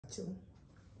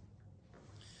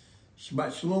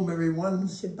Shabbat Shalom, everyone.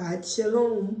 Shabbat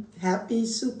Shalom. Happy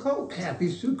Sukkot. Happy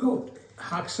Sukkot.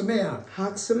 Chag Sameach.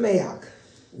 Chag Sameach.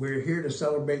 We're here to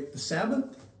celebrate the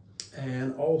Sabbath,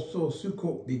 and also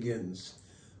Sukkot begins.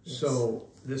 Yes. So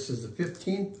this is the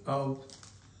 15th of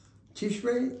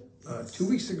Tishrei. 2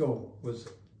 weeks ago was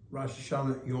Rosh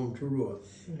Hashanah Yom Teruah,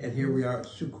 and here we are at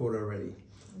Sukkot already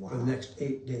for the next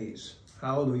 8 days.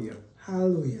 Hallelujah.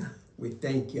 Hallelujah. We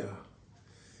thank Yah.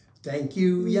 Thank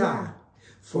you, Yah.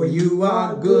 For you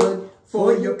are good,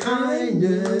 for your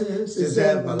kindness is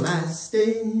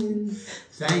everlasting.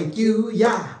 Thank you,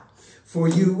 Yah. For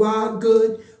you are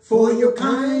good, for your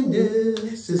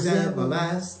kindness is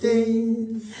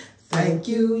everlasting. Thank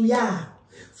you, Yah.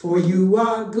 For you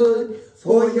are good,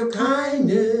 for your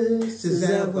kindness is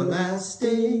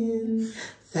everlasting.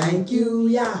 Thank you,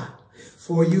 Yah.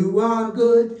 For you are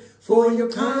good, for your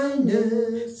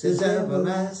kindness is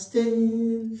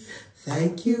everlasting.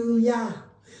 Thank you, Yah.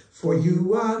 For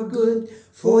you are good,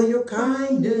 for your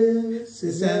kindness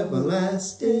is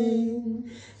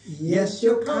everlasting. Yes,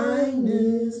 your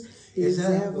kindness is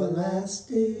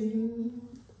everlasting.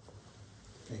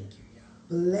 Thank you, Yah.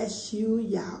 Bless you,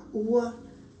 YAHUAH,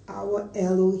 our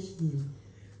Elohim.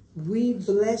 We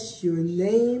bless your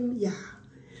name, Yah.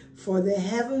 For the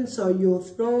heavens are your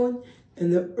throne,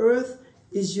 and the earth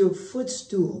is your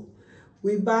footstool.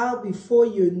 We bow before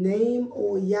your name,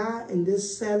 O Yah, in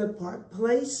this set-apart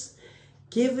place,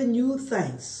 giving you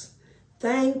thanks.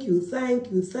 Thank you,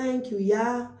 thank you, thank you,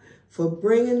 Yah, for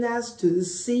bringing us to the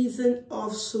season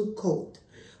of Sukkot.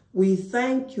 We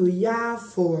thank you, Yah,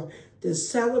 for the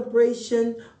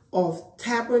celebration of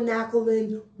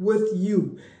tabernacling with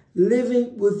you,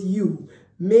 living with you,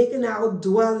 making our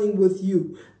dwelling with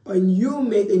you, and you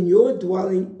making your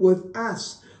dwelling with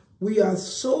us. We are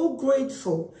so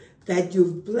grateful that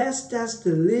you've blessed us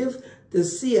to live to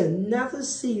see another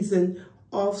season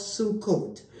of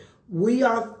Sukkot. We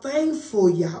are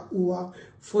thankful, YAHUAH,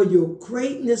 for your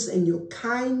greatness and your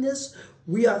kindness.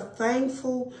 We are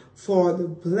thankful for the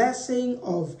blessing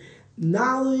of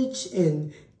knowledge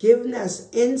and giving us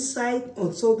insight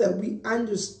so that we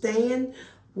understand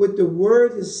what the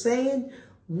word is saying.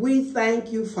 We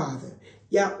thank you, Father.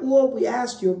 YAHUAH, we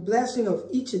ask your blessing of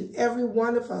each and every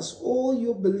one of us, all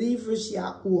your believers,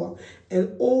 YAHUAH,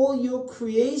 and all your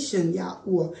creation,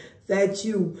 YAHUAH, that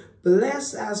you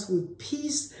bless us with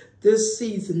peace this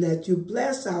season, that you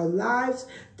bless our lives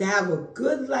to have a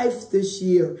good life this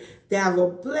year, to have a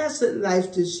blessed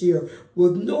life this year,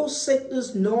 with no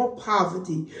sickness nor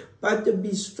poverty, but to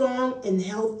be strong and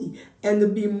healthy and to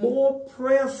be more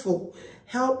prayerful.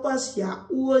 Help us,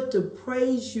 YAHUAH, to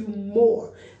praise you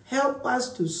more. Help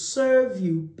us to serve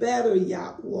you better,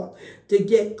 YAHUAH, to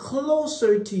get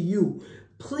closer to you.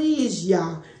 Please,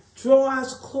 Yah, draw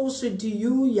us closer to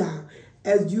you, Yah,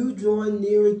 as you draw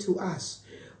nearer to us.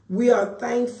 We are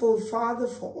thankful, Father,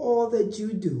 for all that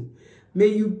you do. May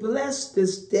you bless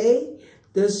this day,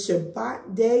 this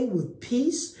Shabbat day, with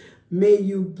peace. May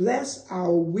you bless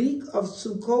our week of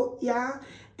Sukkot, Yah,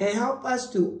 and help us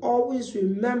to always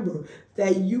remember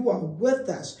that you are with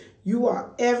us. You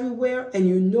are everywhere and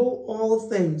you know all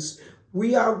things.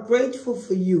 We are grateful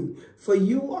for you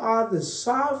are the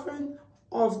sovereign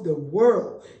of the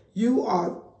world. You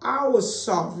are our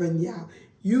sovereign, Yah.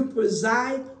 You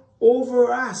preside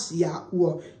over us,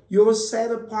 YAHUAH, your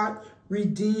set-apart,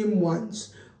 redeemed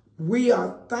ones. We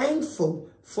are thankful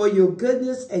for your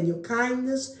goodness and your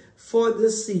kindness for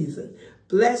this season.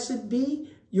 Blessed be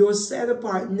your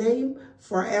set-apart name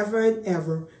forever and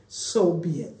ever. So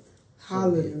be it.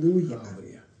 Hallelujah.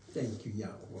 Hallelujah. Thank you,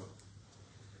 YAHUAH.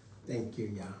 Thank you,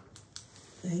 Yah.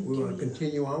 Thank we you, want to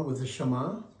continue on with the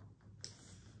Shema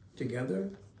together.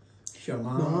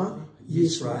 Shema,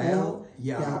 Yisrael,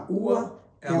 YAHUAH,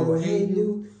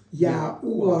 Eloheinu,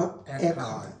 YAHUAH,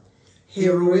 Echad.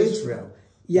 Hear, O Israel,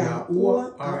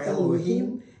 YAHUAH, our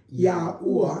Elohim,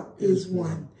 YAHUAH is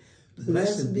one.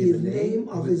 Blessed be the name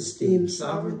of his esteemed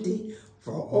sovereignty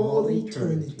for all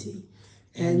eternity.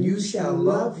 And you shall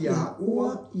love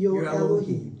YAHUAH, your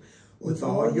Elohim, with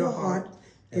all your heart,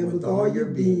 and with all your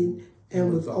being,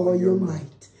 and with all your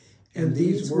might. And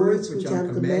these words which I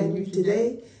command you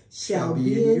today shall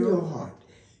be in your heart,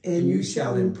 and you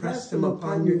shall impress them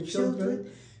upon your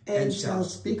children, and shall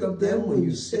speak of them when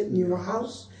you sit in your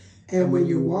house, and when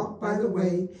you walk by the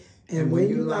way, and when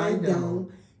you lie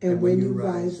down, and when you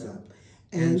rise up,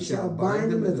 and shall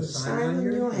bind them as a sign on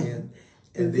your hand,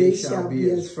 and they shall be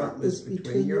as frontlets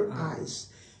between your eyes.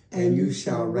 And you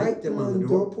shall write them on the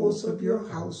doorposts of your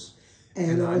house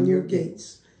and on your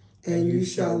gates. And you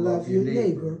shall love your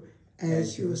neighbor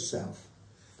as yourself.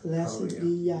 Blessed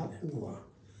be YAHUAH.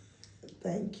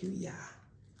 Thank you, Yah.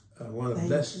 I want to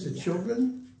bless the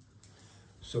children.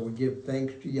 So we give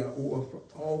thanks to YAHUAH for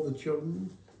all the children,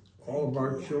 all of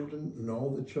our children, and all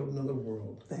the children of the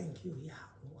world. Thank you,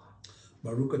 YAHUAH.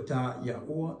 Baruch atah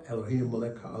YAHUAH Eloheinu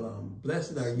melech ha'olam.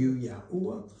 Blessed are you,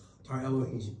 YAHUAH, our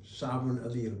Elohim, sovereign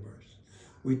of the universe.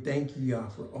 We thank you, Yah,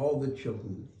 for all the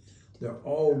children. They're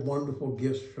all wonderful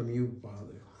gifts from you,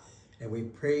 Father. And we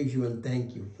praise you and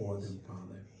thank you for them,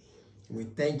 Father. And we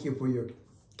thank you for your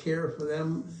care for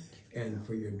them and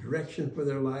for your direction for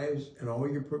their lives and all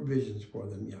your provisions for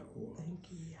them, YAHUAH.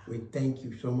 Thank you, Yah. We thank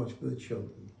you so much for the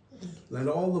children. Let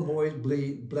all the boys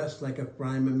be blessed like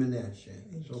Ephraim and Manasseh.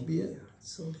 So be it.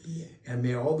 So be it. And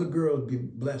may all the girls be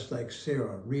blessed like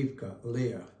Sarah, Rivka,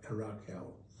 Leah, and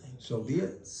Rachel. So be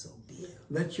it. So be it.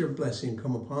 Let your blessing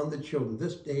come upon the children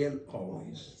this day and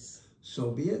always.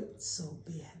 So be it. So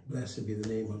be it. Blessed be the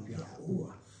name of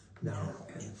YAHUAH, now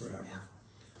and forever.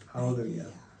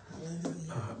 Hallelujah.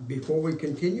 Before we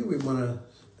continue, we want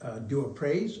to do a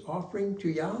praise offering to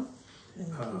Yah.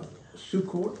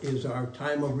 Sukkot is our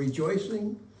time of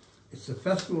rejoicing. It's the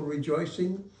festival of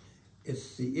rejoicing.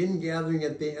 It's the ingathering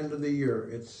at the end of the year.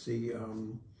 It's the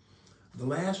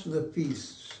last of the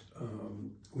feasts.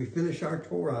 We finish our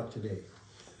Torah today.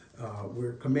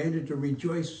 We're commanded to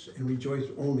rejoice and rejoice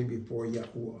only before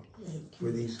YAHUAH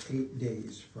for these 8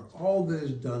 days, for all that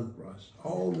is done for us,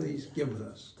 all that he's given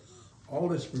us, all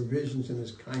his provisions and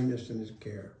his kindness and his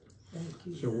care.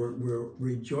 So we're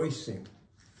rejoicing.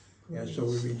 And so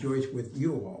we rejoice with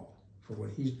you all for what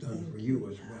he's done for you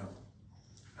as well.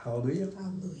 Hallelujah.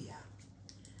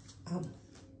 Hallelujah.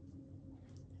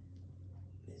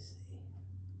 Let's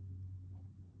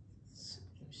see.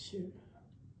 Scripture.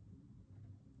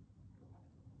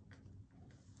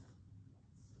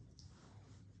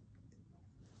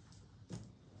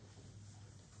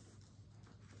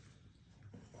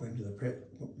 What do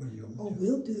you want to do?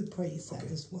 We'll do the praise. Okay. I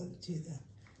just wanted to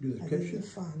do the scripture. I didn't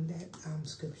find that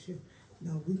scripture.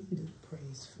 No, we can do the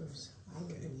praise first.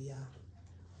 Hallelujah.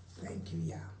 Thank you,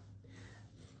 Yah.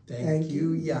 Thank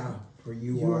you, Yah, for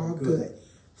you are good.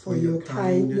 For your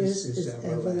kindness is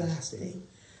everlasting.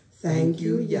 Thank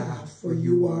you, Yah, for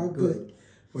you are good.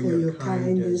 For your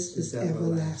kindness is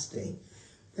everlasting.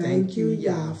 Thank you,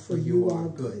 Yah, for you are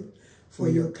good. For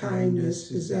your kindness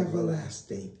is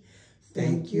everlasting.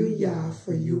 Thank you, Yah,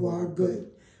 for you are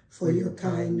good. For your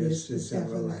kindness is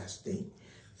everlasting.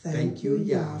 Thank you,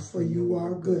 Yah, for you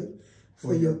are good.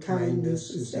 For your kindness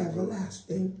is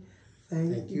everlasting.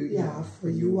 Thank you, Yah, for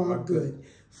you are good.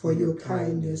 For your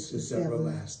kindness is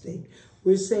everlasting.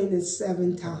 We're saying it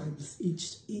 7 times,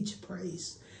 each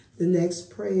praise. The next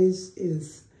praise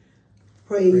is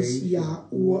praise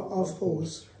YAHUAH of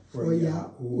hosts. For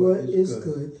YAHUAH is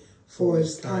good. For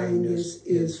his kindness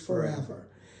is forever.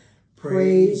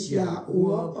 Praise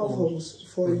YAHUAH of hosts,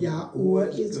 for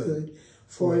YAHUAH is good,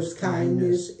 for his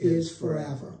kindness is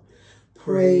forever.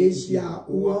 Praise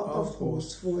YAHUAH of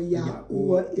hosts, for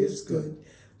YAHUAH is good,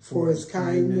 for his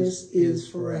kindness is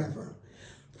forever.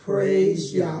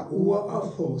 Praise YAHUAH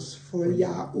of hosts, for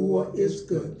YAHUAH is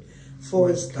good, for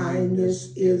his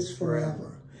kindness is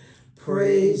forever.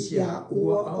 Praise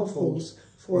YAHUAH of hosts,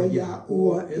 for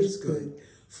YAHUAH is good,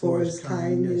 for his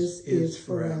kindness is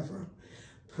forever.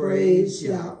 Praise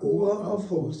YAHUAH of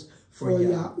hosts, for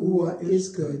YAHUAH is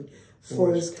good,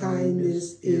 for his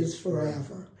kindness is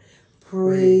forever.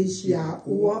 Praise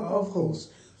YAHUAH of hosts,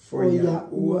 for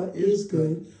YAHUAH is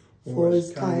good, for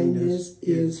his kindness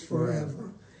is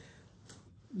forever.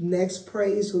 Next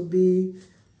praise will be,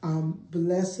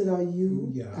 blessed are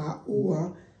you,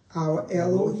 YAHUAH, our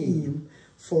Elohim,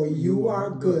 for you are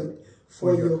good,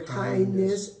 for your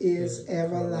kindness is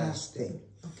everlasting.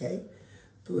 Okay?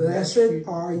 Blessed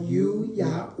are you,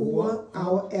 YAHUAH,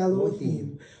 our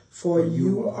Elohim, for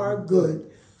you are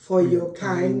good, for your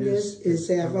kindness is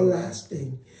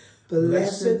everlasting.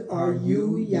 Blessed are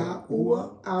you,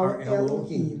 YAHUAH, our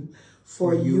Elohim,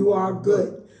 for you are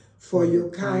good, for your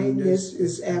kindness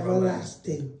is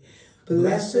everlasting.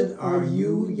 Blessed are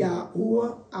you,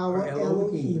 YAHUAH, our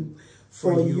Elohim,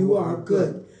 for you are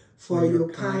good, for your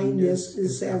kindness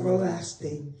is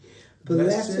everlasting.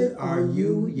 Blessed are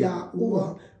you,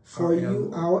 YAHUAH, for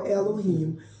you, our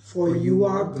Elohim, for you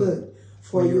are good,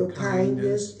 for your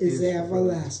kindness is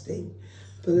everlasting.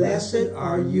 Blessed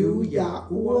are you,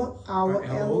 YAHUAH, our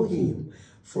Elohim,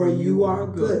 for you are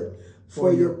good,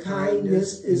 for your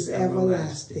kindness is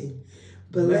everlasting.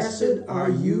 Blessed are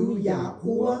you,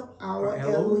 YAHUAH, our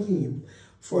Elohim,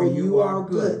 for you are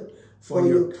good, for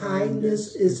your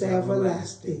kindness is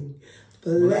everlasting.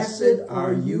 Blessed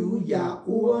are you,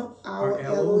 YAHUAH, our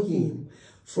Elohim,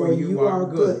 for you are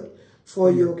good, for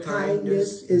your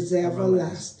kindness is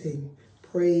everlasting.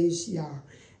 praise Yah.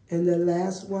 And the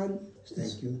last one.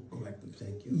 Thank you. I'd like to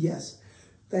thank you. Yes.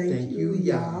 Thank you,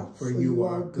 Yah, for you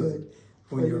are good.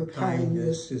 For your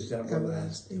kindness is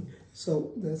everlasting.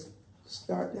 So let's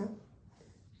start now.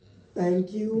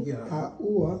 Thank you,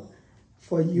 YAHUAH,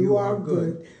 for you are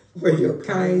good. For your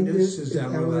kindness is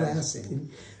everlasting.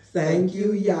 Thank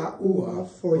you, YAHUAH,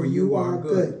 for you are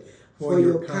good. For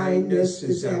your kindness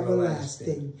is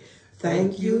everlasting.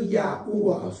 Thank you,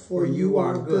 YAHUAH, for you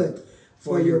are good.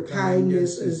 For your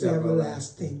kindness is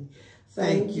everlasting.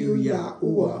 Thank you,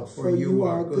 YAHUAH, for you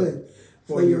are good.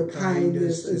 For your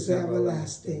kindness is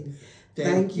everlasting.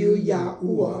 Thank you,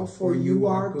 YAHUAH, for you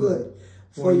are good.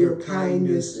 For your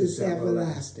kindness is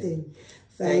everlasting.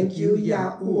 Thank you,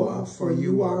 YAHUAH, for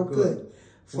you are good.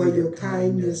 For your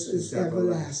kindness is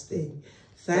everlasting.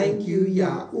 Thank you,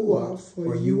 YAHUAH,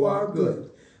 for you are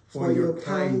good. For your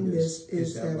kindness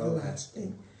is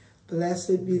everlasting.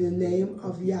 Blessed be the name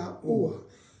of YAHUAH,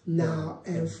 now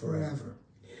and forever.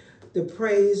 The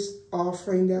praise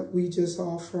offering that we just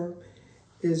offer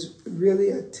is really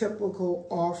a typical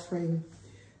offering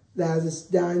that is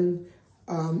done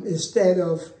instead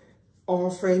of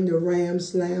offering the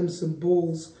rams, lambs, and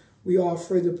bulls. We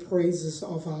offer the praises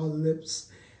of our lips.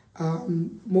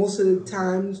 Most of the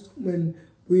times when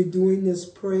we're doing this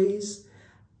praise,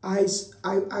 I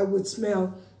would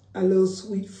smell a little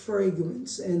sweet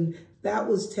fragrance, and that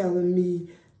was telling me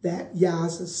that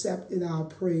Yah's accepted our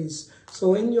praise.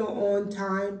 So in your own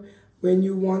time, when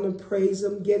you want to praise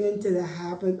him, get into the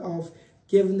habit of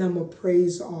giving them a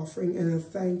praise offering and a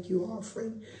thank you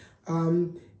offering.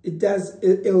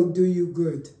 It'll do you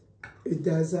good. It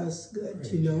does us good,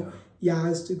 praise, you know. Yah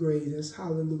is the greatest.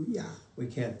 Hallelujah. We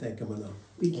can't thank him enough.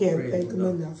 We can't thank him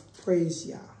enough. Praise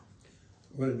Yah.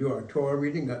 We're going to do our Torah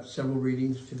reading. Got several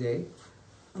readings today.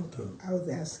 Okay. I was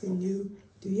asking you,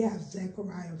 do you have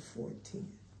Zechariah 14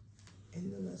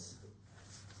 in the list?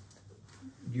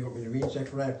 Do you want me to read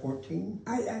Zechariah 14?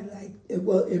 I like it.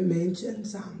 Well, it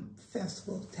mentions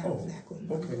Festival of Tabernacle.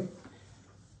 Oh, okay.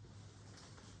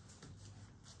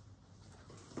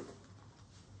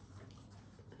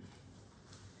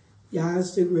 Yah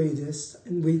is the greatest,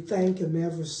 and we thank him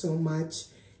ever so much.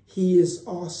 He is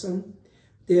awesome.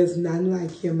 There's none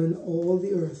like him in all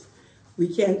the earth.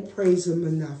 We can't praise him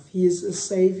enough. He is the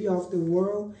Savior of the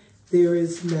world. There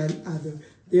is none other.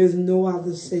 There's no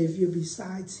other Savior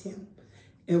besides him.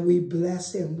 And we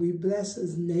bless him. We bless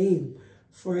his name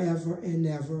forever and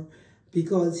ever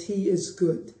because he is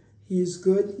good. He is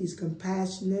good. He's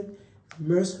compassionate,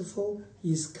 merciful.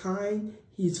 He's kind.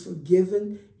 He's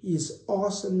forgiving. He is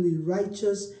awesomely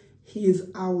righteous. He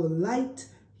is our light.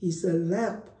 He's a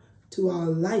lamp to our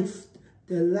life,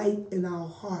 the light in our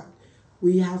heart.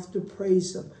 We have to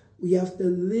praise him. We have to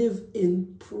live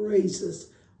in praises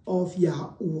of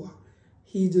YAHUAH.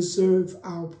 He deserves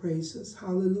our praises.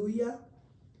 Hallelujah.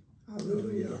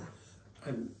 Hallelujah.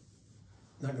 I'm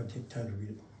not going to take time to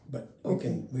read it, but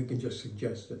okay. we can just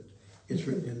suggest that it's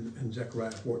written in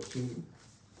Zechariah 14.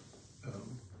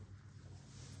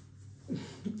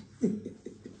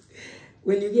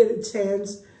 When you get a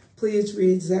chance, please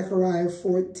read Zechariah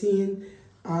 14.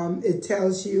 It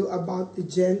tells you about the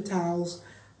Gentiles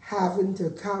having to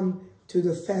come to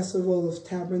the Festival of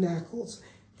Tabernacles.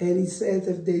 And he says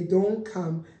if they don't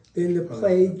come, then the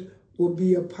plague will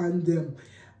be upon them.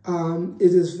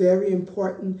 It is very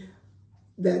important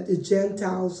that the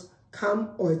Gentiles come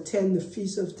or attend the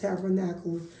Feast of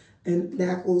Tabernacles,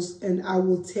 and I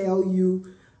will tell you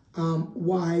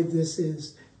why this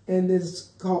is. And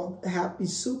it's called Happy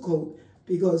Sukkot,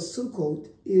 because Sukkot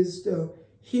is the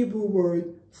Hebrew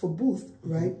word for booth,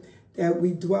 right? That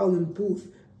we dwell in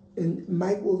booth. And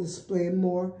Mike will explain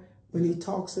more when he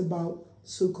talks about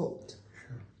Sukkot.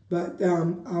 Sure. But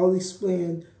I'll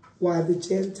explain why the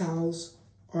Gentiles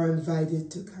are invited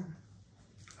to come.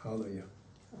 Hallelujah.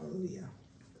 Hallelujah.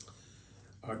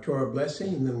 Our Torah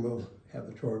blessing, and then we'll have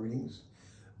the Torah readings.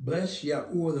 Bless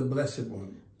YAHUAH, the Blessed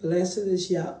One. Blessed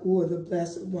is YAHUAH, the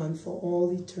Blessed One, for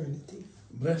all eternity.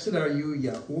 Blessed are you,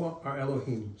 YAHUAH, our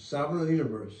Elohim, sovereign of the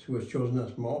universe, who has chosen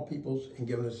us from all peoples and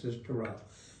given us his Torah.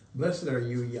 Blessed are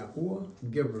you, YAHUAH,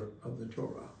 giver of the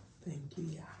Torah. Thank you,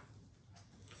 Yah.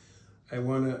 I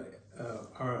want to,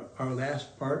 our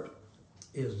last part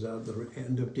is the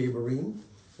end of Devarim.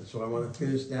 And so I want to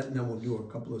finish that, and then we'll do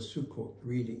a couple of Sukkot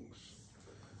readings.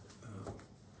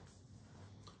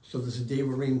 So this is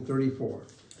Devarim 34.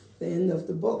 The end of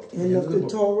the book, end of the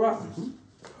Torah.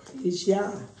 It's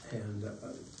Yah.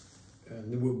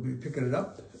 And we'll be picking it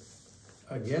up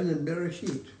again in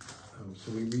Bereshit.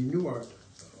 So we renew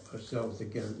ourselves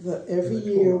again. But every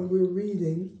year we're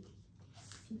reading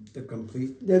the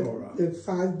complete Torah. The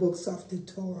 5 books of the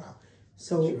Torah.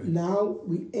 So now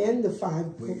we end the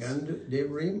 5 books. We end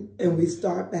Devarim. And we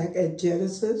start back at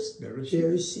Genesis,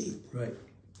 Bereshit. Right.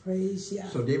 Praise Yah.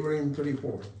 So Devarim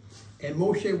 34. And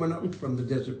Moshe went up from the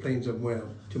desert plains of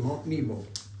Moab to Mount Nebo,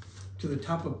 to the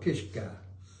top of Pisgah,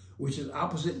 which is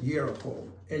opposite Jericho.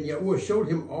 And YAHUAH showed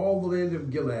him all the land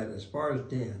of Gilead as far as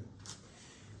Dan,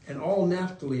 and all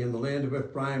Naphtali and the land of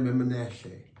Ephraim and Manasseh,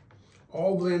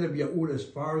 all the land of Yehudah as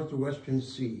far as the western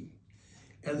sea,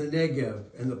 and the Negev,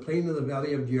 and the plain of the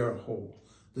valley of Jericho,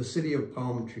 the city of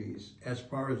palm trees, as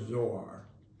far as Zoar.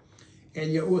 And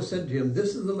YAHUAH said to him,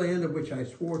 this is the land of which I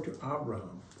swore to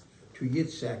Abraham, to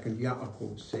Yitzhak and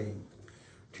Yaakov, saying,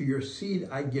 to your seed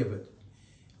I give it,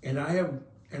 and I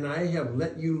have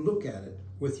let you look at it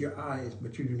with your eyes,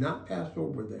 but you do not pass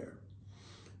over there.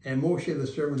 And Moshe, the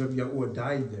servant of YAHUAH,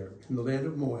 died there in the land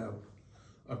of Moab,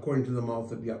 according to the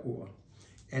mouth of YAHUAH.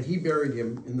 And he buried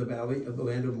him in the valley of the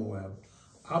land of Moab,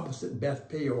 opposite Beth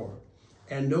Peor,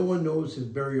 and no one knows his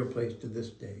burial place to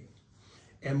this day.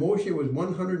 And Moshe was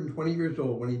 120 years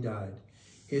old when he died.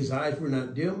 His eyes were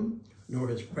not dim, nor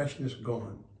his freshness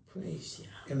gone. Praise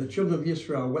Yah. And the children of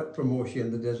Yisrael wept for Moshe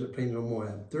in the desert plains of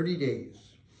Moab 30 days.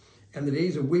 And the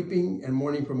days of weeping and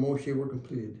mourning for Moshe were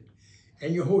completed.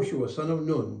 And Yehoshua, son of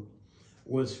Nun,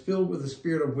 was filled with the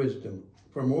spirit of wisdom,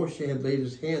 for Moshe had laid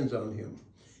his hands on him.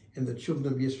 And the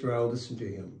children of Yisrael listened to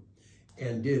him,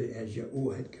 and did as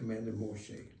YAHUAH had commanded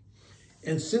Moshe.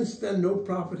 And since then no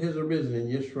prophet has arisen in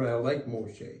Yisrael like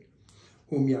Moshe,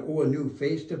 whom YAHUAH knew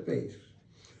face to face,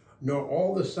 nor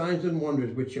all the signs and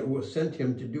wonders which YAHUAH sent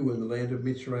him to do in the land of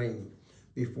Mitzrayim,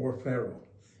 before Pharaoh,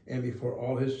 and before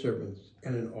all his servants,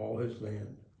 and in all his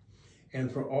land.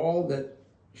 And for all that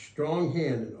strong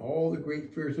hand and all the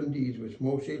great fearsome deeds which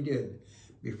Moshe did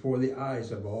before the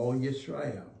eyes of all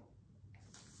Yisrael.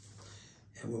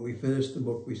 And when we finish the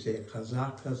book, we say,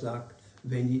 Chazak, Chazak,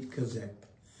 Venit Kazek.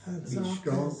 Be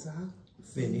strong,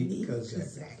 Venit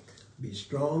Kazek.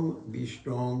 Be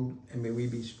strong, and may we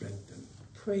be strengthened.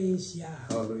 Praise Yah.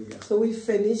 Hallelujah. So we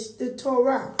finished the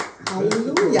Torah.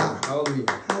 Hallelujah.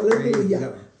 Hallelujah.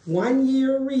 Hallelujah. 1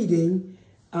 year reading.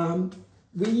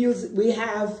 We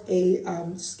have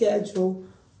a schedule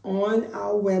on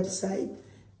our website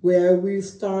where we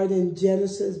start in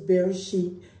Genesis,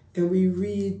 Bereshit, and we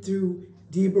read through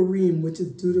Devarim, which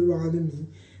is Deuteronomy,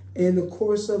 in the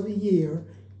course of a year.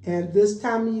 And this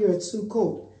time of year at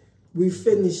Sukkot, we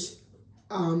finish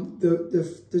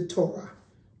the Torah,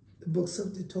 the books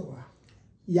of the Torah.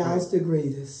 Yah is the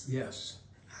greatest. Yes.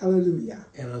 Hallelujah.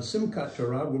 And on Simchat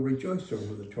Torah, we'll rejoice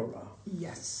over the Torah.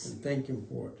 Yes. And thank him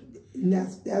for it. And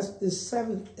that's the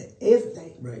 8th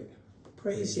day. Right.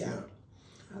 Praise Yah.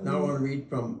 Now I want to read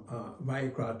from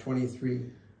YAHUAH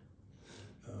 23,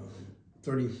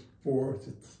 34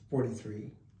 to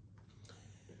 43.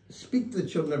 Speak to the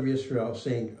children of Israel,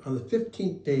 saying, on the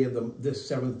 15th day of this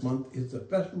 7th month is the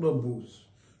festival of booths,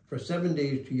 for 7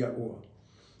 days to YAHUAH.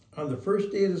 On the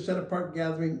first day of the set-apart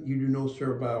gathering, you do no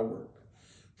servile work.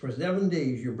 For 7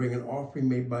 days you bring an offering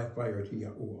made by fire to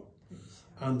YAHUAH.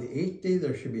 On the 8th day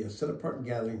there shall be a set-apart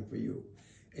gathering for you,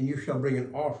 and you shall bring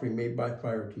an offering made by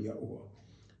fire to YAHUAH.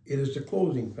 It is the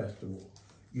closing festival.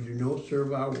 You do no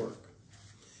servile work.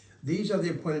 These are the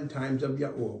appointed times of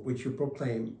YAHUAH, which you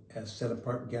proclaim as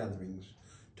set-apart gatherings,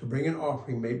 to bring an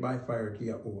offering made by fire to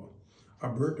YAHUAH, a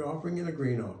burnt offering and a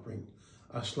grain offering,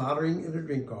 a slaughtering and a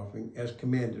drink offering, as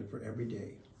commanded for every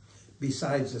day,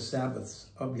 besides the Sabbaths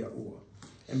of YAHUAH,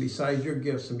 and besides your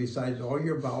gifts, and besides all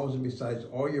your vows, and besides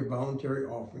all your voluntary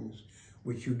offerings,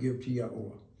 which you give to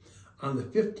YAHUAH. On the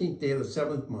 15th day of the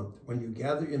 7th month, when you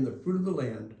gather in the fruit of the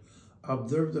land,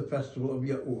 observe the festival of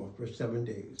YAHUAH for 7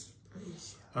 days.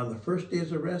 On the first day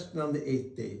is a rest, and on the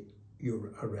 8th day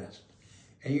you rest.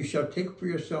 And you shall take for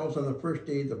yourselves on the first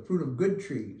day the fruit of good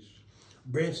trees,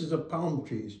 branches of palm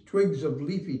trees, twigs of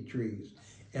leafy trees,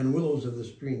 and willows of the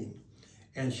stream,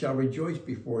 and shall rejoice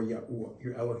before YAHUAH,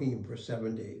 your Elohim, for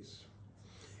 7 days.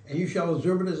 And you shall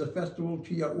observe it as a festival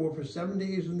to YAHUAH for 7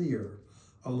 days in the year,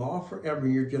 a law forever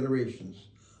in your generations.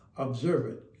 Observe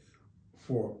it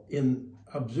in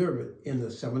the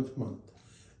 7th month.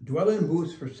 Dwell in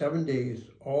booths for 7 days.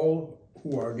 All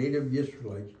who are native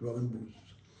Israelites dwell in booths,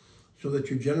 so that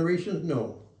your generations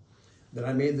know that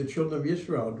I made the children of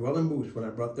Israel dwell in booths when I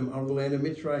brought them out of the land of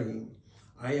Mitzrayim.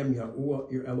 I am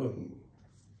YAHUAH, your Elohim.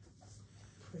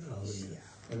 Hallelujah.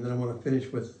 And then I want to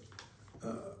finish with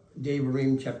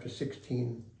Devarim chapter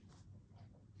 16,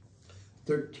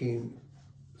 13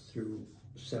 through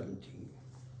 17.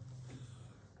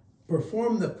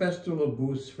 Perform the festival of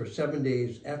booths for 7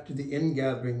 days after the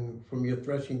ingathering from your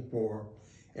threshing floor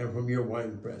and from your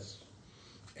winepress.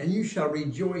 And you shall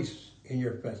rejoice in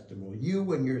your festival,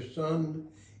 you and your son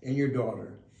and your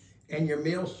daughter, and your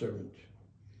male servant,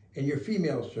 and your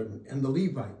female servant, and the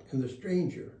Levite, and the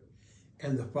stranger,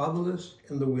 and the fatherless,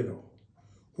 and the widow,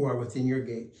 who are within your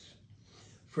gates.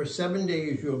 For 7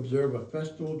 days you observe a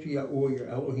festival to YAHUAH your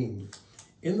Elohim,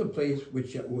 in the place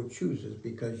which YAHUAH chooses,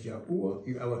 because YAHUAH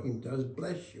your Elohim does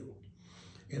bless you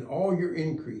in all your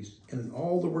increase, and in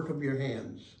all the work of your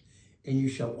hands, and you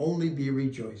shall only be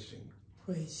rejoicing.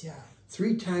 Praise Yah.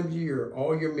 3 times a year,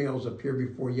 all your males appear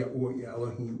before YAHUAH your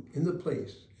Elohim in the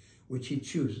place which he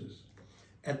chooses,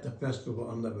 at the festival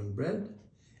of unleavened bread,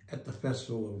 at the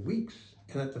festival of weeks,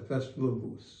 and at the festival of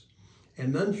booths.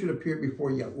 And none should appear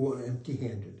before YAHUAH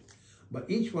empty-handed, but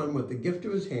each one with the gift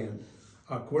of his hand,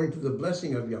 according to the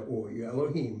blessing of YAHUAH your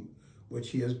Elohim, which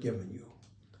he has given you.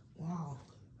 Wow.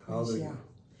 Hallelujah.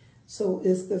 So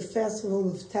it's the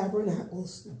Festival of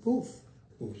Tabernacles, the booth,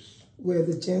 where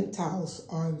the Gentiles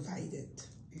are invited.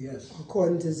 Yes.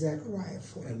 According to Zechariah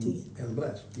 14. And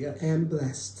blessed, yes. And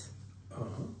blessed.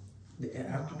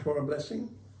 After Torah blessing,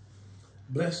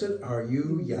 blessed are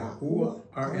you, YAHUAH,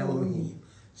 our Elohim,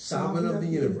 Sovereign of the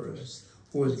universe,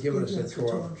 who has given us a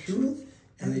Torah of truth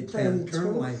and a plan of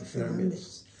eternal life in our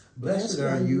midst. Blessed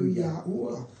are you,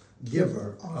 YAHUAH,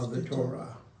 giver of the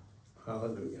Torah.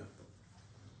 Hallelujah.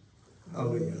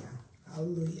 Hallelujah.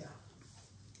 Hallelujah.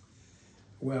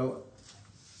 Well,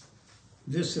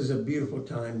 this is a beautiful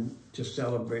time to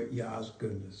celebrate Yah's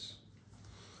goodness.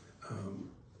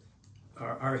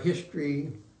 Our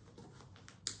history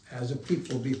as a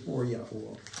people before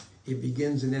YAHUAH, it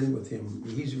begins and ends with him.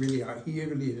 He really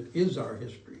is our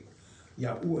history.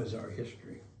 YAHUAH is our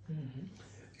history.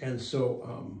 And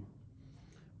so,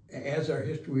 as our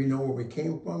history, we know where we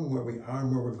came from, where we are,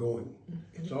 and where we're going.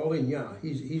 It's all in Yah.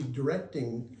 He's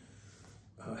directing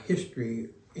history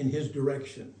in his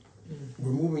direction.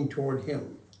 We're moving toward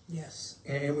him. Yes.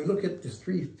 And we look at the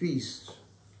 3 feasts.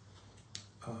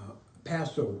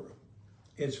 Passover,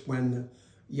 it's when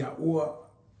YAHUAH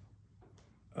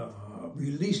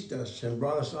released us and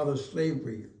brought us out of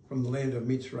slavery from the land of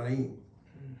Mitzrayim.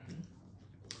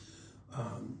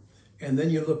 And then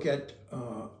you look at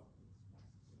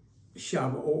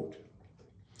Shabbat,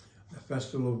 the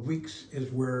Festival of Weeks,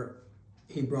 is where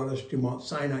he brought us to Mount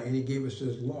Sinai and he gave us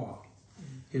his law,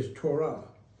 his Torah,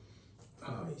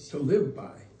 to live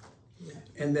by. Yeah.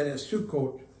 And then at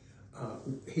Sukkot,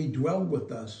 he dwelled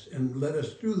with us and led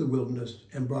us through the wilderness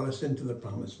and brought us into the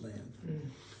promised land.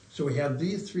 So we have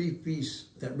these 3 feasts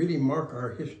that really mark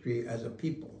our history as a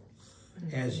people,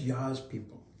 as Yah's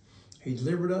people. He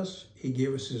delivered us, he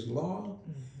gave us his law,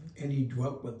 and he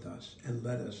dwelt with us and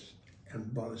led us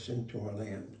and brought us into our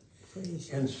land.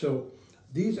 And so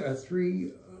these are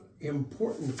 3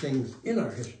 important things in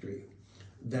our history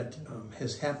that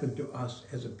has happened to us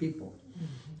as a people.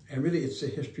 And really it's a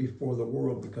history for the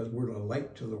world, because we're a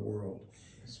light to the world.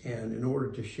 And in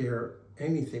order to share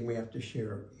anything, we have to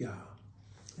share Yah.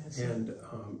 And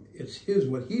it's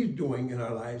what he's doing in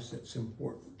our lives that's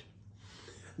important.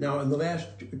 Now, in the last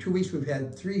 2 weeks, we've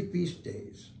had 3 feast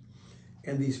days.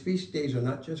 And these feast days are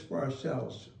not just for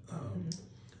ourselves,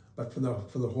 but for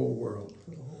the whole world.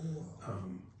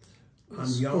 On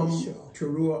Yom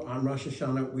Teruah, on Rosh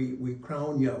Hashanah, we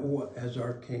crown YAHUAH as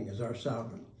our king, as our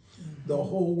sovereign. The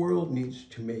whole world needs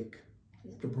to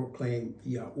proclaim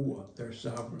YAHUAH, their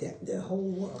sovereign. The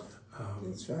whole world.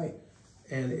 That's right.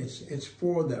 And it's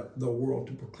for the world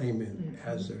to proclaim him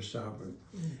as their sovereign.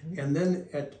 And then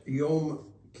at Yom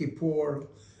Kippur,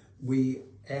 we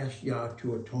ask Yah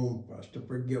to atone for us, to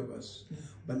forgive us.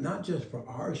 But not just for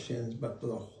our sins, but for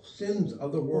the sins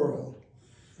of the world.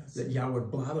 That Yah would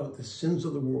blot out the sins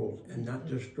of the world and not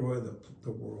destroy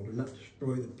the world, and not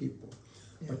destroy the people,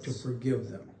 but to forgive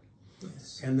them.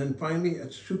 And then finally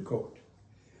at Sukkot,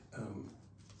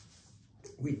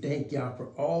 we thank Yah for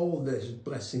all of his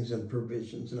blessings and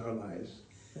provisions in our lives,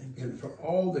 and for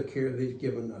all the care that he's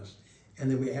given us. And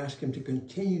then we ask him to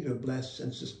continue to bless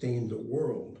and sustain the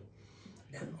world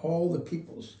and all the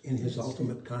peoples in his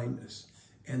ultimate kindness.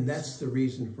 And that's the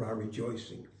reason for our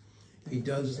rejoicing. He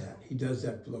does that. He does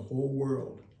that for the whole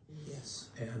world. Yes.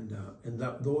 And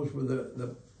those were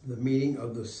the meaning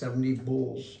of the 70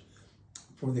 bulls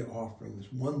for the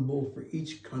offerings. 1 bull for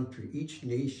each country, each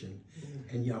nation.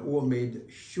 And YAHUAH made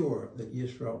sure that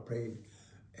Yisrael prayed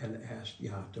and asked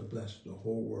Yah to bless the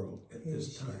whole world at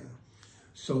this time.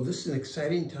 So this is an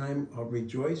exciting time of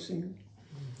rejoicing,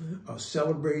 of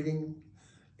celebrating,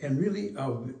 and really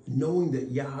of knowing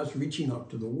that Yah is reaching out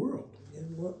to the world.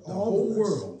 The whole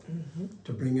world,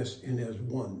 to bring us in as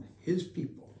one, his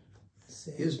people,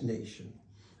 his nation.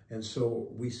 And so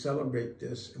we celebrate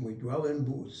this, and we dwell in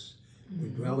booths. We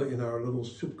dwell in our little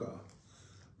sukkah.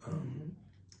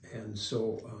 And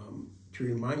so to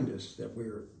remind us that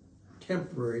we're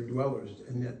temporary dwellers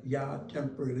and that Yah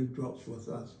temporarily dwells with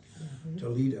us to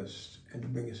lead us and to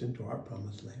bring us into our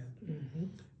promised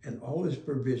land. And all his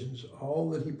provisions, all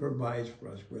that he provides for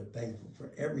us, we're thankful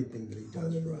for everything that he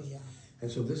does for us. And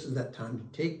so this is that time to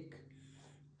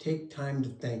take time to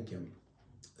thank him.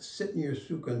 Sit in your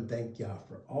sukkah and thank Yah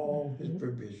for all his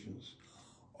provisions,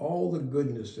 all the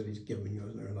goodness that he's given you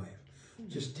in your life.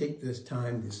 Just take this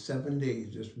time, these 7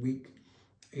 days, this week,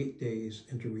 8 days,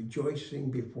 into rejoicing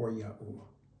before YAHUAH.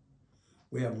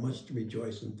 We have much to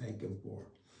rejoice and thank him for.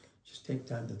 Just take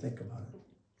time to think about it.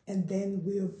 And then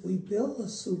we build a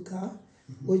sukkah,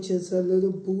 which is a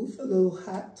little booth, a little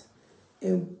hut.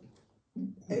 And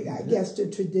I guess the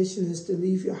tradition is to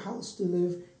leave your house to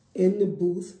live in the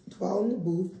booth, dwell in the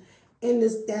booth. And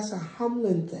that's a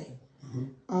humbling thing.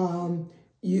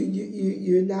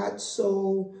 You're not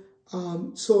so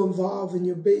involved in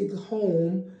your big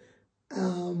home.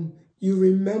 You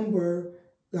remember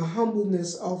the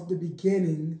humbleness of the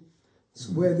beginning,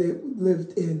 where they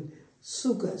lived in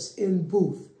sukkahs, in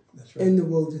booth, in the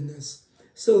wilderness.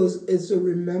 So it's a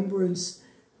remembrance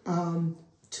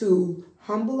to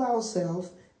humble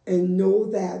ourselves and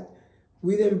know that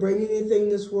we didn't bring anything in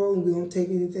this world and we don't take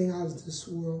anything out of this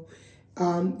world.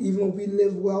 Even if we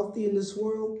live wealthy in this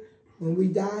world, when we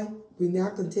die, we're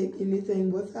not going to take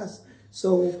anything with us.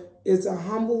 So it's a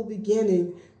humble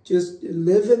beginning. Just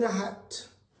live in a hut.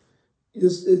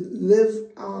 Just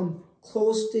live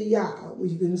close to Yah, where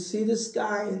you can see the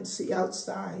sky and see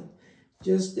outside.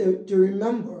 Just to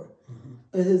remember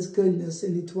his goodness,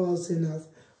 and he dwells in us,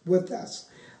 with us.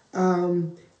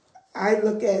 I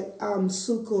look at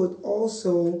Sukkot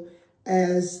also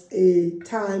as a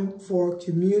time for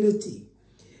community.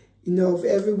 You know, if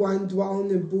everyone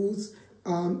dwelling in booths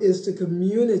is the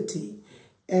community.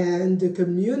 And the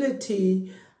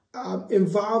community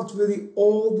involves really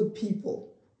all the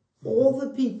people. All the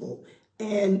people.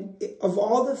 And of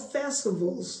all the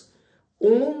festivals,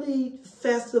 only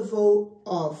festival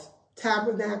of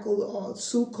Tabernacle or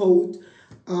Sukkot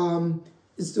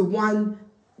is the one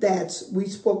that we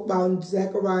spoke about in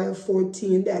Zechariah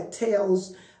 14 that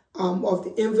tells of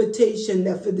the invitation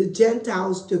that for the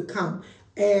Gentiles to come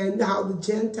and how the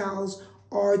Gentiles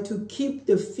are to keep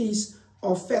the feast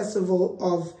or festival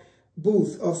of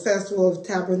booth or festival of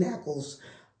tabernacles.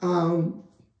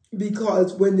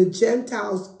 Because when the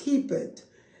Gentiles keep it,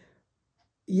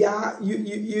 Yah,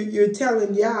 you're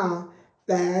telling Yah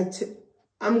that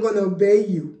I'm going to obey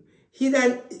you. He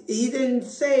didn't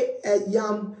say at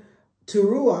Yom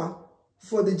Teruah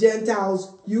for the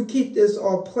Gentiles, you keep this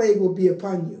or plague will be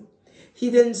upon you. He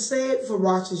didn't say it for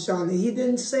Rosh Hashanah. He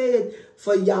didn't say it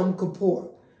for Yom Kippur.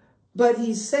 But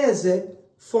he says it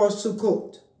for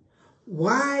Sukkot.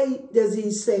 Why does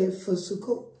he say it for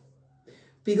Sukkot?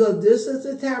 Because this is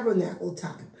the tabernacle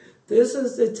time. This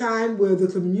is the time where the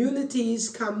communities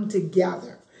come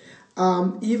together.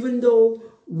 Even though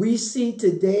we see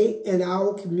today in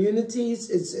our communities,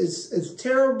 it's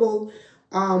terrible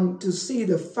to see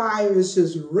the fires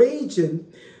just raging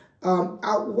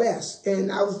out west.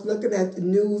 And I was looking at the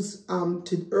news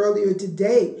earlier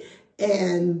today,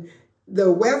 and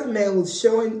the weatherman was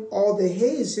showing all the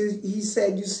haze. He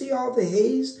said, you see all the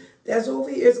haze that's over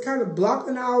here? It's kind of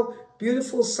blocking our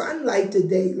beautiful sunlight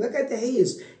today. Look at the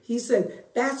haze. He said,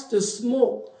 that's the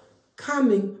smoke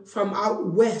coming from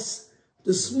out west.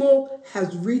 The smoke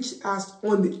has reached us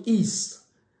on the east.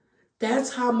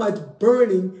 That's how much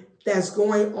burning that's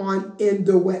going on in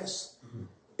the west.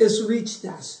 It's reached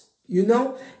us, you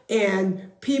know?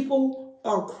 And people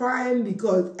are crying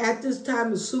because at this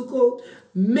time of Sukkot,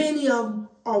 many of them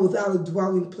are without a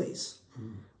dwelling place.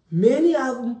 Many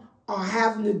of them are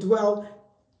having to dwell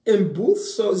in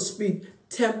booths, so to speak,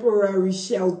 temporary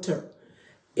shelter,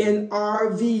 in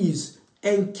RVs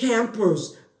and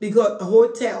campers, because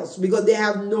hotels, because they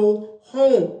have no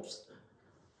homes.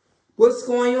 What's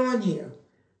going on here?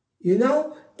 You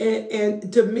know?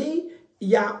 And to me,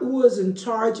 YAHUAH is in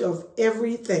charge of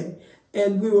everything.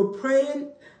 And we were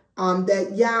praying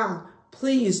that Yah,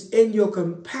 please, in your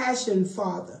compassion,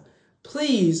 Father,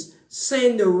 please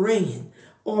send the rain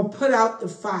or put out the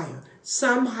fire.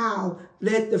 Somehow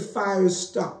let the fire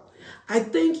stop. I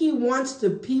think he wants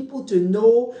the people to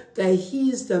know that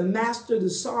he is the master, the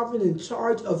sovereign, in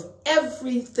charge of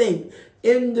everything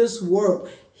in this world.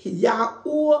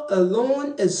 YAHUAH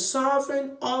alone is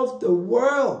sovereign of the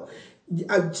world.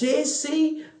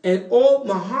 JC and all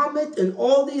Muhammad and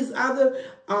all these other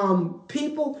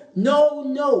people,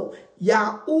 no.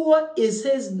 YAHUAH is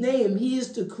his name. He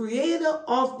is the creator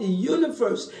of the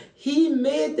universe. He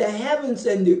made the heavens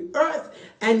and the earth,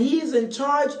 and he is in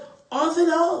charge of it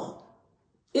all.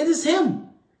 It is him.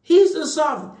 He's the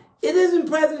sovereign. It isn't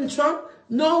President Trump,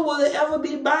 nor will it ever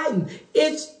be Biden.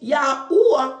 It's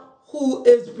YAHUAH who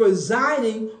is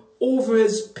presiding over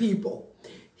his people.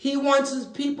 He wants his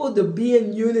people to be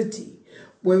in unity.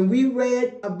 When we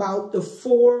read about the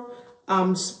 4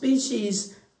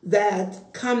 species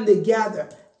that come together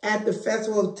at the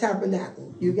Festival of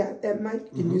Tabernacle. You got that,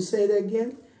 Mike? Can you say that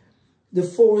again? The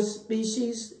 4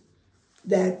 species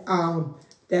that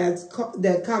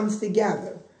that comes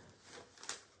together.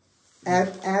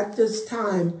 At this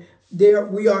time,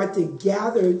 we are to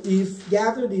gather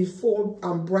these 4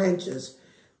 branches.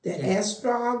 The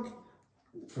estrog,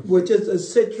 which is a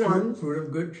citron. Fruit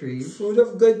of good trees. Fruit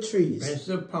of good trees. Branches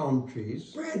of palm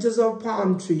trees. Branches of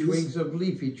palm trees. Twigs of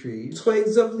leafy trees.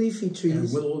 Twigs of leafy trees.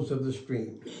 And willows of the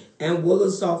stream. And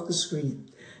willows of the stream.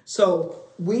 So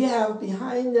we have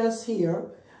behind us here,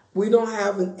 we don't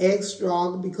have an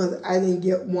estrog because I didn't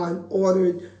get one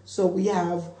ordered. So we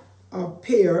have a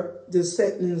pear to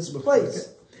set in its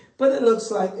place. But it looks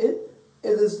like it. It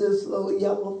is this little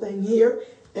yellow thing here.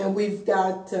 And we've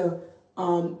got the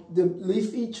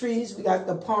leafy trees, we got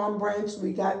the palm branch,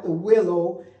 we got the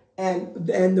willow, and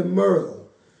the myrtle.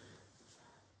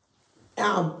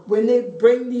 When they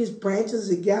bring these branches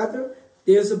together,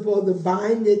 they're supposed to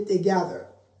bind it together.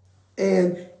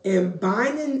 And in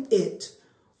binding it,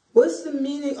 what's the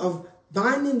meaning of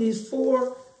binding these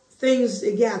 4 things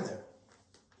together?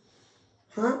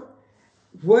 Huh?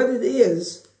 What it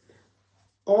is,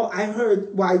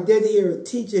 I did hear a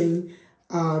teaching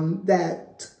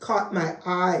that caught my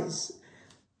eyes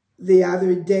the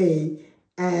other day,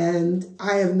 and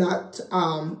I have not,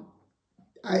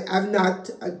 I've not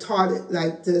taught it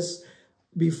like this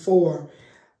before.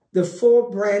 The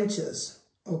 4 branches,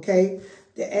 okay?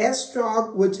 The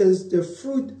estrog, which is the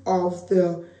fruit of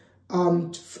the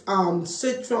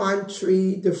citron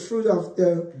tree, the fruit of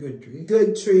the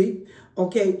good tree,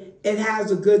 okay? It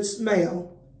has a good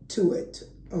smell to it,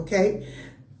 okay?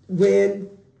 When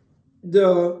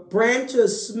the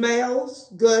branches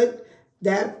smells good,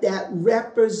 that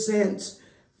represents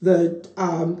the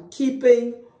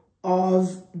keeping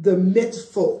of the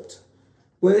mitzvot.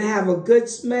 When it have a good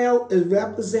smell, it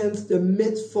represents the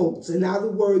mitzvot. In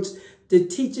other words, the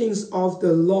teachings of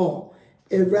the law.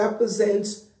 It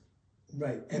represents...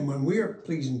 Right. And when we are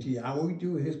pleasing to Yahweh, when we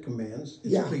do his commands,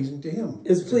 it's pleasing to him.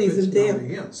 It's pleasing to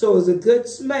him. So it's a good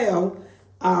smell.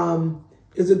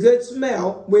 It's a good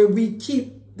smell when we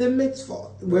keep the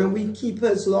mitzvah, when we keep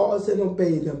his laws and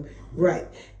obey them. Right.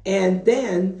 And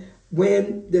then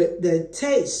when the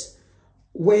taste,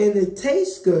 when it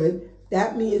tastes good,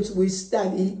 that means we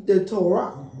study the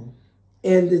Torah.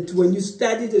 And when you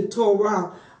study the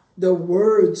Torah, the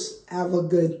words have a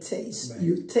good taste. Right.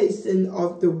 You're tasting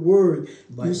of the word.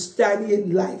 Right. You're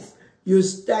studying life. You're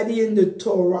studying the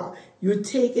Torah. You're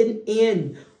taking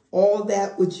in all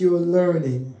that which you're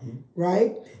learning,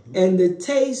 right? And the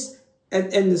taste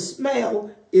and the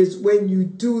smell is when you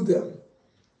do them.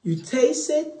 You taste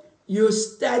it, you're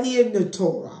studying the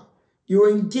Torah.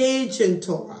 You're engaged in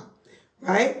Torah,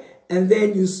 right? And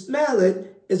then you smell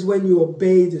it is when you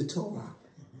obey the Torah.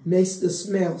 Makes the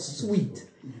smell sweet.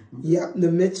 Yeah, the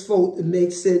mitzvot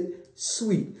makes it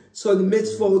sweet. So the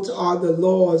mitzvot are the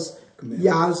laws,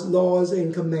 Yah's laws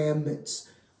and commandments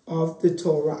of the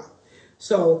Torah.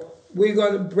 So we're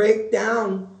going to break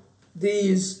down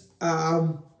these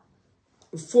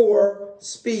 4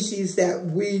 species that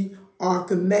we are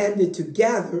commanded to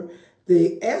gather.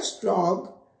 The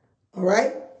estrog, all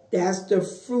right, that's the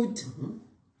fruit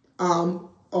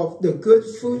of the good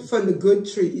fruit from the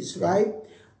good trees, right?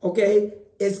 Okay,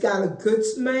 it's got a good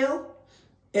smell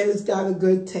and it's got a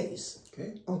good taste.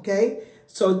 Okay,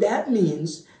 so that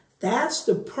means that's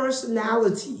the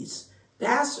personalities.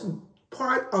 That's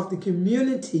part of the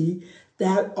community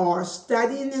that are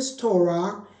studying his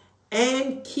Torah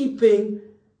and keeping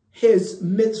his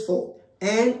mitzvot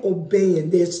and obeying.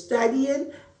 They're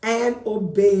studying and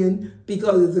obeying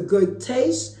because of the good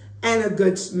taste and a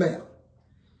good smell.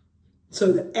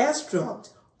 So the estrog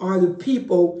are the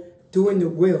people doing the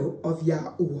will of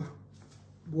YAHUAH.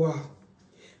 Wow.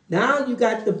 Now you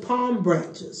got the palm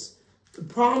branches. The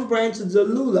palm branches are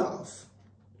lulav.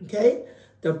 Okay?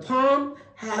 The palm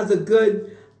has a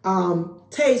good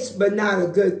taste, but not a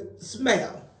good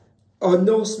smell. Or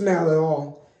no smell at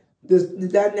all.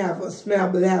 It doesn't have a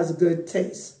smell, but it has a good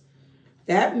taste.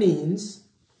 That means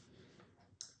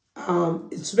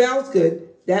it smells good.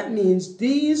 That means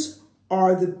these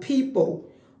are the people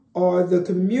or the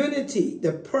community,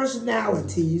 the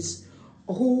personalities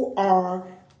who are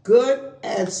good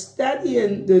at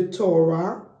studying the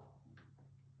Torah,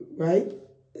 right?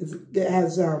 It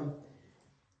has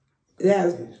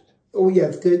oh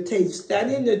yes, good taste,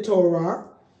 studying the Torah,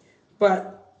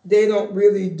 but they don't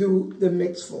really do the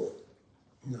mitzvah.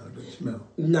 Not good smell.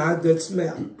 Not good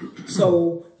smell.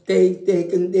 So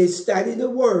they study the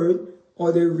word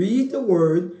or they read the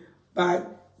word,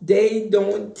 but they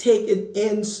don't take it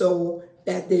in so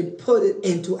that they put it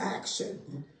into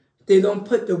action. They don't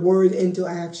put the word into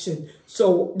action.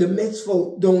 So the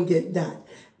mitzvah don't get done.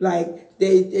 Like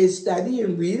they study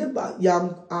and read about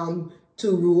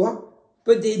YAHUAH,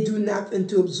 but they do nothing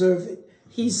to observe it.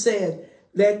 He said,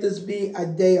 let this be a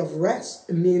day of rest,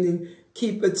 meaning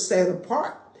keep it set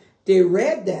apart. They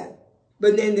read that,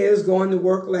 but then they're going to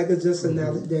work like it's just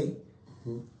another day.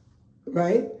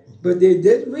 Right? But they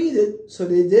did read it, so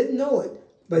they did know it,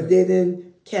 but they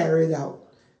didn't carry it out.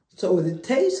 So it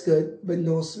tastes good, but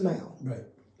no smell. Right.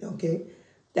 Okay?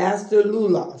 That's the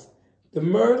lulav. The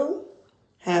myrtle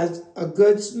has a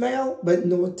good smell, but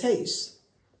no taste.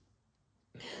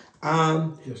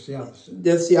 Just the opposite.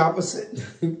 That's the opposite.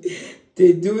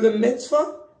 They do the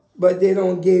mitzvah, but they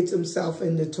don't engage themselves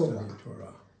in the Torah.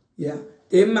 Yeah.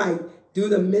 They might do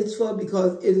the mitzvah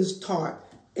because it is taught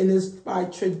and it's by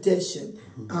tradition.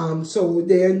 So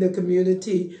they're in the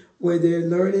community where they're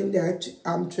learning that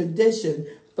tradition,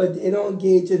 but they don't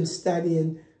engage in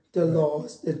studying the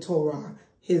laws, the Torah,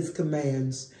 his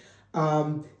commands.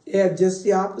 Yeah, just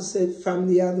the opposite from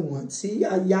the other one. See,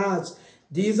 Yahs,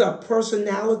 these are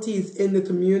personalities in the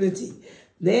community.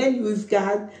 Then we've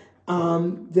got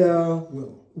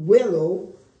the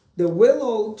willow. The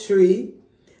willow tree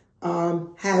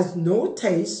has no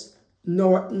taste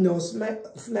nor no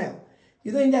smell.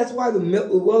 You think that's why the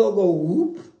willow go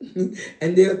whoop?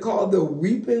 And they're called the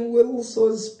weeping willow, so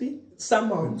to speak? Some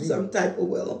type of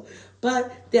willow.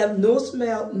 But they have no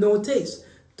smell, no taste.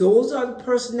 Those are the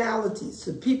personalities,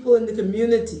 the people in the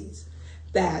communities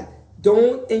that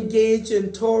don't engage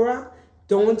in Torah,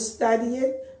 don't study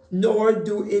it, nor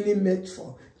do any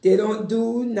mitzvah. They don't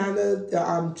do none of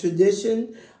the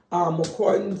tradition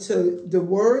according to the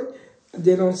word.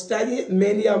 They don't study it.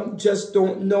 Many of them just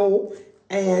don't know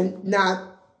and not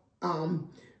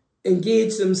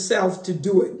engage themselves to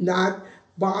do it, not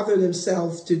bother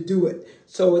themselves to do it.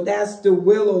 So that's the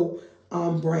willow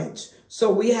branch.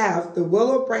 So we have the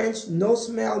willow branch, no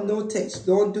smell, no taste,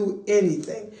 don't do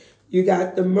anything. You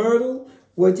got the myrtle,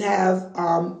 which have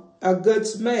a good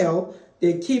smell.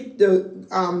 They keep the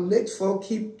mitzvah,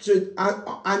 keep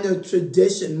under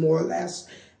tradition more or less,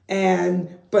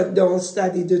 but don't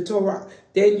study the Torah.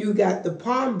 Then you got the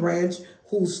palm branch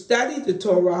who study the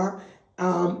Torah,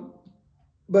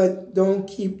 but don't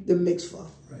keep the mitzvah.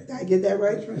 Right. Did I get that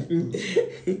right?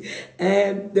 Right.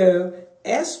 And the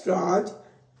estrog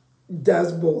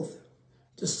does both.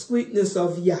 The sweetness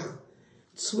of Yah.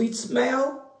 Sweet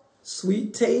smell,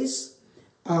 sweet taste.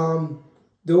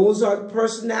 Those are the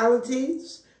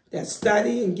personalities that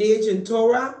study, engage in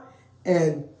Torah,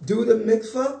 and do the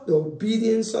mitzvah, the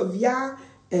obedience of Yah,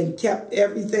 and kept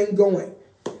everything going.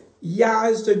 Yah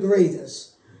is the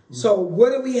greatest. So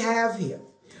what do we have here?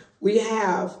 We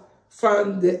have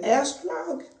from the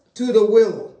estrog to the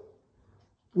willow.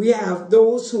 We have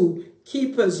those who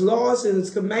keep his laws and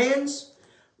his commands,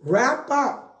 wrap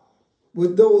up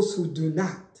with those who do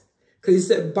not. Because he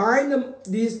said, bind them,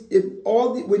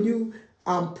 when you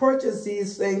purchase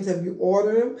these things and you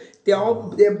order them,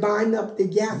 they're bind up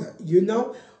together. You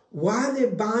know why they're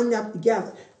bind up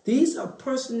together? These are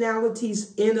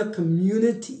personalities in a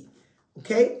community.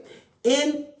 Okay?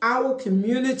 In our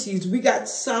communities, we got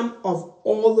some of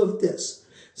all of this.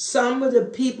 Some of the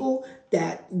people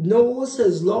that knows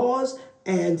his laws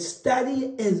and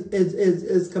study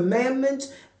his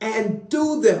commandments and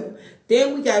do them.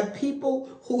 Then we got people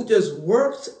who just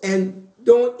works and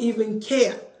don't even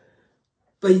care.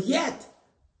 But yet,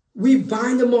 we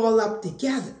bind them all up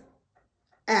together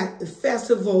at the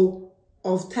festival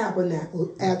of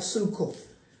tabernacle at Sukkot.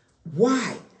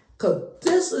 Why? Because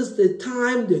this is the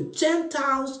time the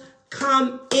Gentiles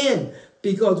come in.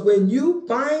 Because when you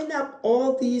bind up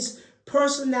all these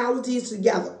personalities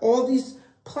together, all these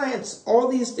plants, all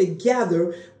these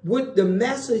together, what the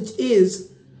message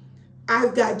is,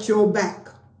 I've got your back.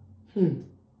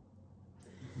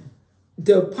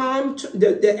 The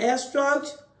estrog,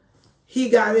 he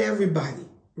got everybody,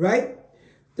 right?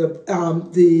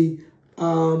 The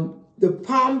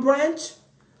palm branch,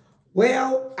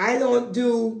 well, I don't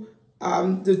do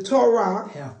the Torah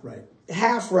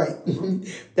half right.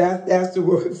 That's the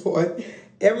word for it.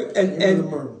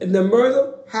 And the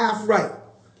myrtle, half right.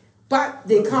 But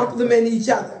they complement each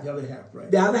other. The other half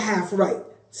right. The other half right.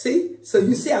 See? So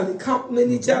you see how they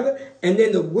complement each other? And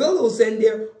then the willow's in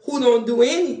there who don't do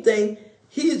anything.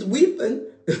 He's weeping,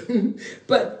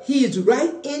 but he is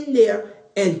right in there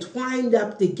and twined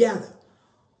up together.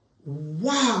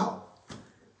 Wow.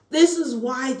 This is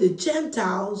why the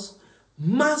Gentiles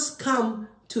must come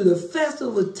to the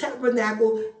festival of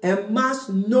tabernacle and must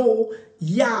know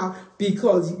Yah,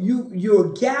 because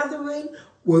you're gathering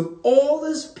with all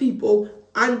these people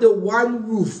under one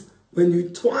roof. When you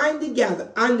twine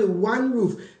together under one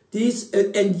roof,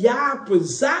 and Yah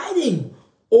presiding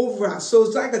over us. So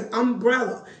it's like an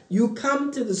umbrella. You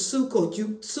come to the Sukkot,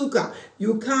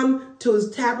 you come to his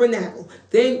tabernacle.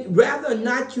 Then whether or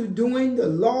not you're doing the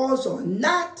laws or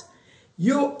not,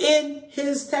 you're in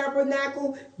his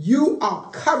tabernacle, you are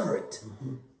covered.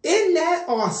 Isn't that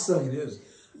awesome? It is.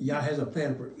 Yah has a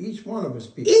plan for each one of his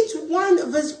people. Each one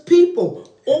of his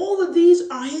people. All of these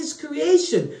are his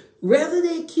creation. Whether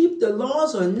they keep the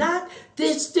laws or not,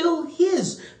 they're still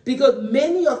his. Because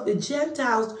many of the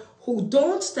Gentiles who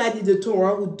don't study the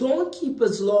Torah, who don't keep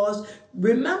his laws,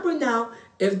 remember now,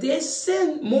 if they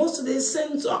sin, most of their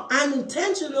sins are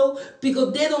unintentional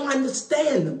because they don't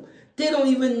understand them. They don't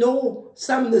even know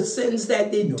some of the sins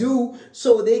that they do,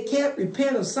 so they can't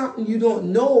repent of something you don't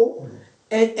know,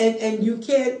 and you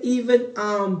can't even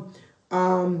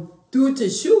do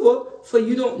teshuvah for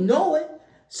you don't know it.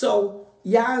 So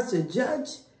Yah is a judge,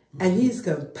 and he's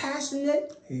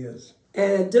compassionate. He is.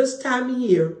 And at this time of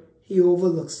year, he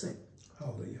overlooks it.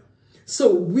 Hallelujah.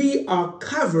 So we are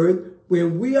covered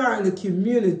when we are in a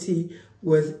community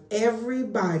with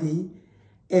everybody,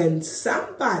 and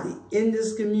somebody in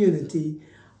this community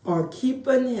are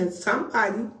keeping some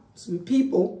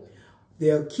people,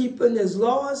 they're keeping his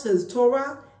laws, his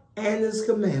Torah, and his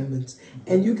commandments.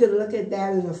 And you can look at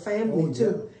that in a family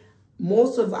too.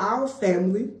 Most of our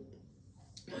family,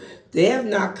 they have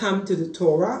not come to the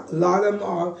Torah. A lot of them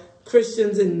are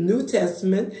Christians in the New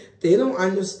Testament. They don't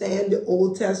understand the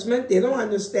Old Testament. They don't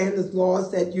understand the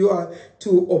laws that you are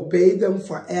to obey them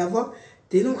forever.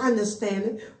 They don't understand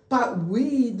it. But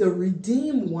we, the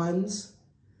redeemed ones,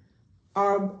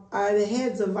 are the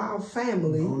heads of our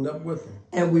family. Bound up with them.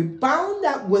 And we bound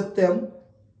up with them,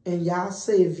 and Yah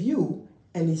saved you,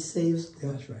 and he saves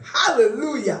them. That's right.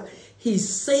 Hallelujah. He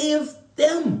saved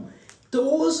them.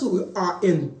 Those who are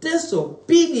in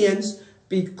disobedience,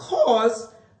 because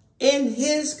in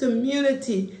his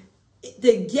community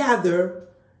together,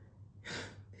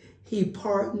 he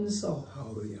pardons all.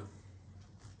 Hallelujah.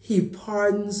 He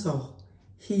pardons all.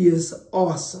 He is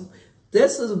awesome.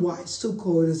 This is why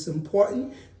Sukkot is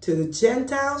important to the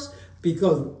Gentiles,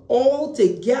 because all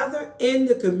together in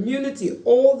the community,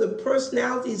 all the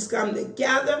personalities come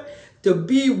together to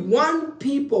be one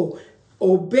people,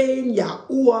 obeying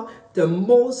YAHUAH, the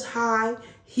Most High.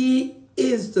 He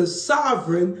is the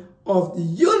sovereign of the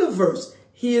universe.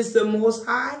 He is the Most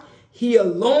High. He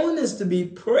alone is to be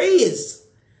praised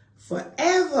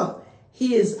forever.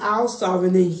 He is our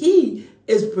sovereign, and he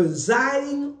is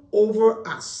presiding over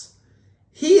us.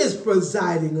 He is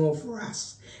presiding over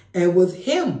us. And with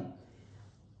him,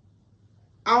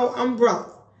 our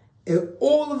umbrella, and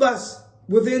all of us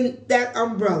within that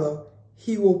umbrella,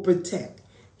 he will protect.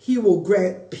 He will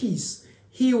grant peace.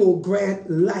 He will grant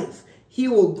life. He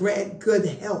will grant good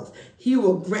health. He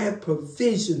will grant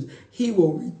provision. He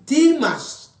will redeem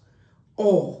us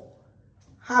all.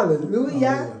 Hallelujah.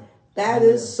 Hallelujah. That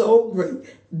Hallelujah. is so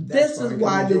great. This is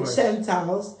why the rejoice.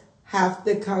 Gentiles have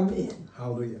to come in.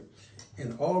 Hallelujah.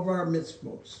 In all of our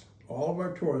mitzvot, all of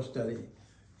our Torah study,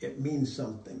 it means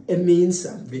something. It means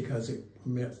something. Because it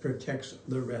protects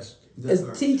the rest.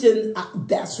 It's teaching,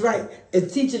 that's right.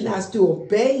 It's teaching us to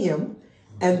obey him,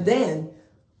 and then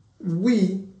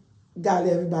we got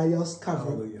everybody else covered.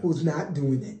 Hallelujah. Who's not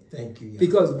doing it. Thank you. Yah.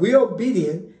 Because we're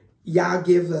obedient, Yah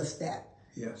gives us that.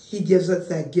 Yes. He gives us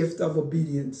that gift of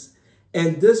obedience.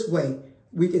 And this way,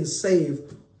 we can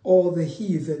save all the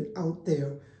heathen out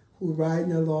there who are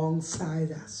riding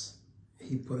alongside us.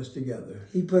 He put us together.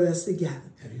 He put us together.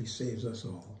 And he saves us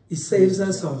all. He saves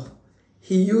us all.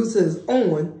 He uses his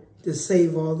own to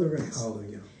save all the rest.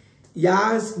 Hallelujah.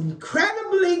 Yah is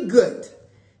incredibly good,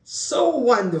 so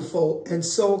wonderful, and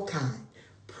so kind.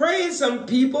 Praise him,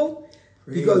 people,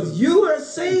 because you are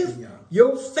saved.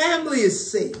 Your family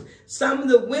is saved. Some of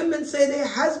the women say their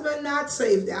husband not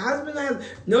saved. Their husband not.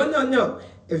 No, no, no.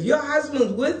 If your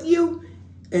husband's with you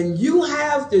and you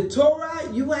have the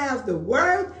Torah, you have the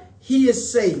word, he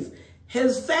is saved.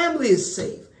 His family is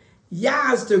saved.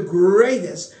 Yah is the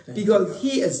greatest because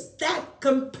he is that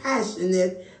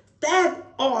compassionate, that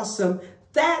awesome,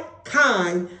 that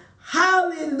kind.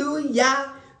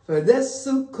 Hallelujah. For this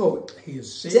Sukkot, he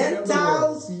is Savior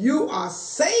Gentiles, of the world. you are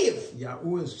saved.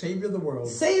 YAHUAH is Savior of the world.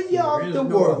 Savior of the no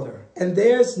world. Other. And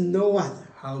there's no other.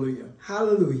 Hallelujah.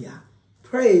 Hallelujah.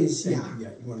 Praise Yah.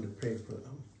 You wanted to pray for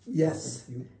them. Yes.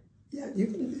 Yeah, you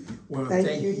can. Well,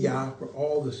 thank you, Yah, for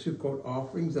all the Sukkot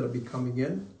offerings that will be coming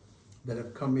in, that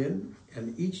have come in.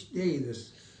 And each day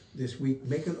this week,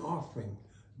 make an offering.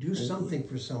 Do something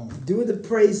for someone. Do the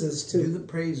praises, too. Do the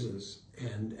praises.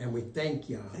 And we thank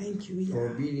Yah. Thank you, Yah. For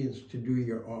obedience to do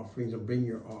your offerings and bring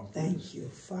your offerings. Thank you,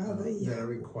 Father, Yah. That are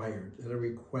required, that are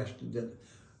requested, that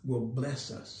will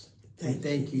bless us.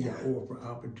 Thank you, YAHUAH, for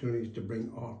opportunities to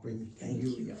bring offerings to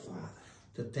you, Father.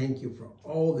 To thank you for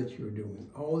all that you're doing,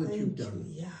 all that you've done,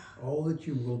 all that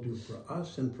you will do for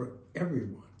us and for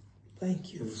everyone.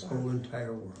 Thank you, in this whole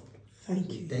entire world.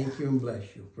 Thank you. Thank you and bless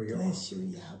you for your bless you,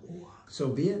 YAHUAH. So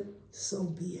be it. So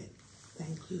be it.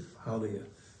 Thank you, Father. Hallelujah.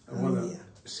 I want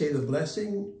to say the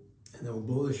blessing, and then we'll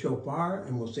blow the shofar,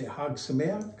 and we'll say Chag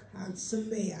Sameach. Chag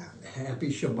Sameach. Happy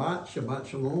Shabbat, Shabbat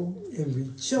Shalom. And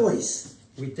rejoice.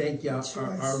 We thank you.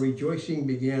 Our rejoicing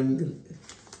began.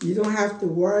 You don't have to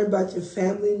worry about your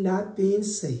family not being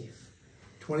safe.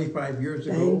 25 years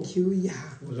ago. Thank you, Yah.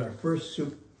 Was our first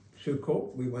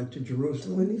Sukkot. We went to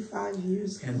Jerusalem. 25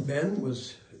 years ago. And Ben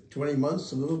was 20 months,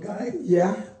 the little guy.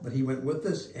 Yeah. But he went with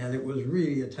us, and it was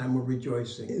really a time of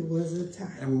rejoicing. It was a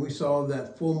time. And when we saw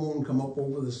that full moon come up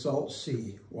over the Salt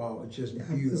Sea, wow, it's just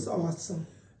beautiful. It was awesome.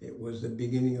 It was the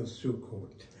beginning of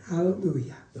Sukkot.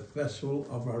 Hallelujah. The festival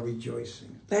of our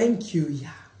rejoicing. Thank you, Yah.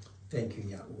 Thank you,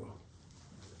 YAHUAH.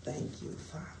 Thank you,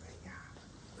 Father, Yah.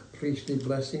 The priestly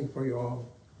blessing for you all.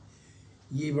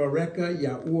 Yivareka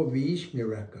YAHUAH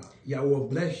v'yishmereka. YAHUAH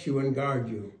bless you and guard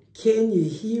you. Can you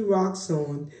hear rocks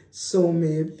on, so may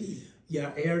it be.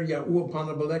 Ya'er YAHUAH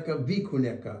panabaleka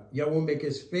vikuneka. YAHUAH make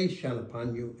his face shine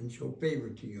upon you and show favor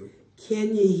to you.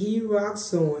 Can you hear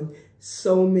rocks on,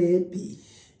 so may it be.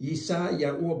 Yisa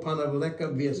YAHUAH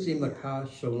panabaleka v'yasim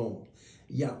shalom.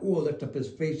 YAHUAH lift up his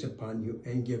face upon you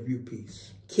and give you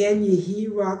peace. Can you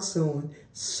hear rocks on,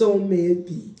 so may it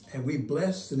be. And we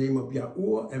bless the name of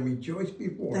YAHUAH and rejoice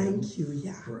before him. Thank you,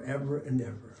 Yah. Forever and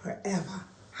ever. Forever.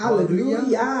 Hallelujah.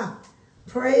 Hallelujah.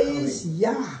 Praise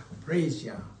Yah. Praise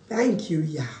Yah. Thank you,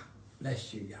 Yah.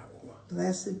 Bless you, YAHUAH.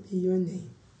 Blessed be your name.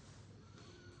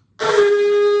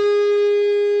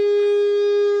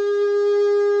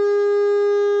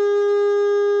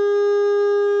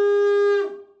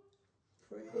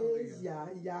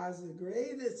 Yah is the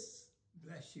greatest.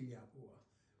 Bless you, YAHUAH.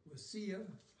 We'll see you.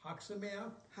 Chag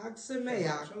Sameach. Chag Sameach.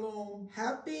 Shabbat Shalom.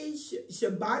 Happy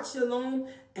Shabbat Shalom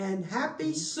and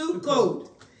happy Sukkot.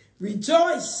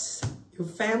 Rejoice. Your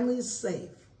family is safe.